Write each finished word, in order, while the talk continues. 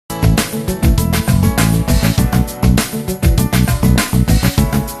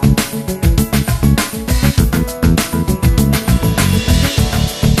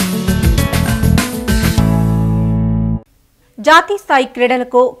జాతీయ స్థాయి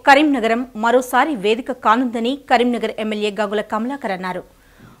క్రీడలకు కరీంనగరం మరోసారి వేదిక కానుందని కరీంనగర్ ఎమ్మెల్యే గంగుల కమలాకర్ అన్నారు.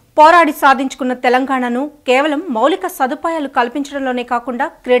 పోరాడి సాధించుకున్న తెలంగాణను కేవలం మౌలిక సదుపాయాలు కల్పించడంలోనే కాకుండా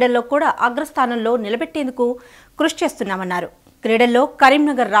క్రీడల్లో కూడా అగ్రస్థానంలో నిలబెట్టేందుకు కృషి చేస్తున్నామన్నారు. క్రీడల్లో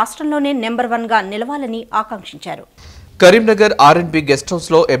కరీంనగర్ రాష్ట్రంలోనే నెంబర్ 1గా నిలవాలని ఆకాంక్షించారు. కరీంనగర్ ఆర్ఎండ్బి గెస్ట్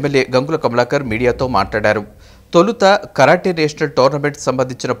హౌస్ లో ఎమ్మెల్యే గంగుల కమలాకర్ మీడియాతో మాట్లాడారు. తొలుత కరాటే నేషనల్ టోర్నమెంట్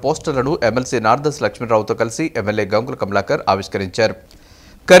సంబంధించిన పోస్టర్లను ఎమ్మెల్సీ నార్దస్ లక్ష్మీరావుతో కలిసి ఎమ్మెల్యే గంగుల కమలాకర్ ఆవిష్కరించారు.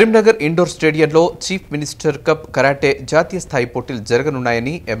 కరీంనగర్ ఇండోర్ స్టేడియంలో చీఫ్ మినిస్టర్ కప్ కరాటే జాతీయ స్థాయి పోటీలు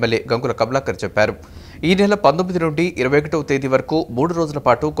జరగనున్నాయని ఎమ్మెల్యే గంగుల కమలాకర్ చెప్పారు. ఈ నెల 19 నుండి 21వ తేదీ వరకు 3 రోజుల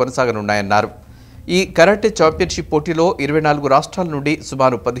పాటు కొనసాగనున్నాయన్నారు. ఈ కరాటే ఛాంపియన్షిప్ పోటీలో 24 రాష్ట్రాల నుండి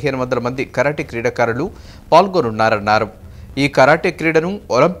సుమారు 1500 మంది కరాటే క్రీడాకారులు పాల్గొనున్నారన్నారు. ఈ కరాటే క్రీడను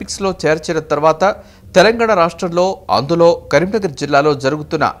ఒలింపిక్స్లో చేర్చిన తర్వాత తెలంగాణ రాష్ట్రంలో అందులో కరీంనగర్ జిల్లాలో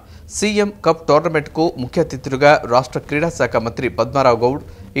జరుగుతున్న సీఎం కప్ టోర్నమెంట్కు ముఖ్య అతిథులుగా రాష్ట్ర క్రీడా శాఖ మంత్రి పద్మారావు గౌడ్,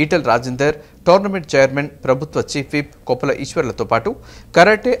 ఈటెల రాజేందర్, టోర్నమెంట్ చైర్మన్ ప్రభుత్వ చీఫ్ విప్ కొప్పుల ఈశ్వర్లతో పాటు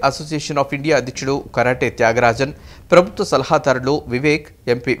కరాటే అసోసియేషన్ ఆఫ్ ఇండియా అధ్యక్షుడు కరాటే త్యాగరాజన్, ప్రభుత్వ సలహాదారులు వివేక్,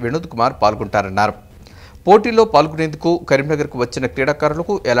 ఎంపీ వినోద్ కుమార్ పాల్గొంటారన్నారు. పోటీల్లో పాల్గొనేందుకు కరీంనగర్కు వచ్చిన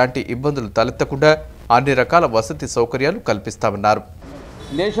క్రీడాకారులకు ఎలాంటి ఇబ్బందులు తలెత్తకుండా అన్ని రకాల వసతి సౌకర్యాలు కల్పిస్తామన్నారు.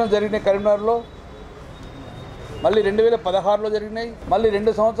 నేషనల్ జరిగిన కరీంనగర్లో మళ్ళీ 2016లో జరిగినాయి. మళ్ళీ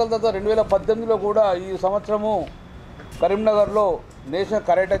 2 సంవత్సరాల తర్వాత 2018లో కూడా ఈ సంవత్సరము కరీంనగర్లో నేషనల్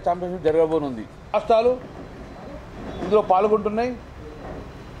కరాటే ఛాంపియన్షిప్ జరగబోనుంది. రాష్ట్రాలు ఇందులో పాల్గొంటున్నాయి.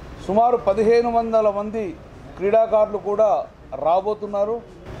 సుమారు 1500 మంది క్రీడాకారులు కూడా రాబోతున్నారు.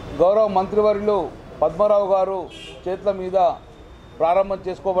 గౌరవ మంత్రివర్యులు పద్మారావు గారు చేతుల మీద ప్రారంభం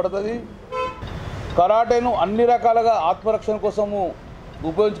చేసుకోబడుతుంది. కరాటేను అన్ని రకాలుగా ఆత్మరక్షణ కోసము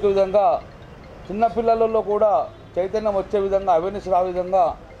ఉపయోగించుకునే విధంగా, చిన్నపిల్లలలో కూడా చైతన్యం వచ్చే విధంగా, అవేర్నెస్ విధంగా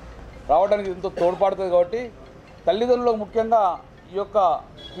రావడానికి ఎంతో తోడ్పడుతుంది. కాబట్టి తల్లిదండ్రులకు ముఖ్యంగా ఈ యొక్క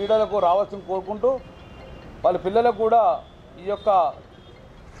క్రీడలకు రావాల్సింది కోరుకుంటూ వాళ్ళ పిల్లలకు కూడా ఈ యొక్క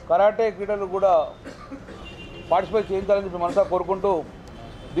కరాటే క్రీడలు కూడా పార్టిసిపేట్ చేయించాలని చెప్పి మనసా కోరుకుంటూ,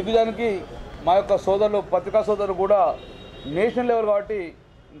 దిగ్గజానికి మా యొక్క సోదరులు, పత్రికా సోదరులు కూడా నేషనల్ లెవెల్ కాబట్టి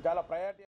చాలా ప్రయారిటీ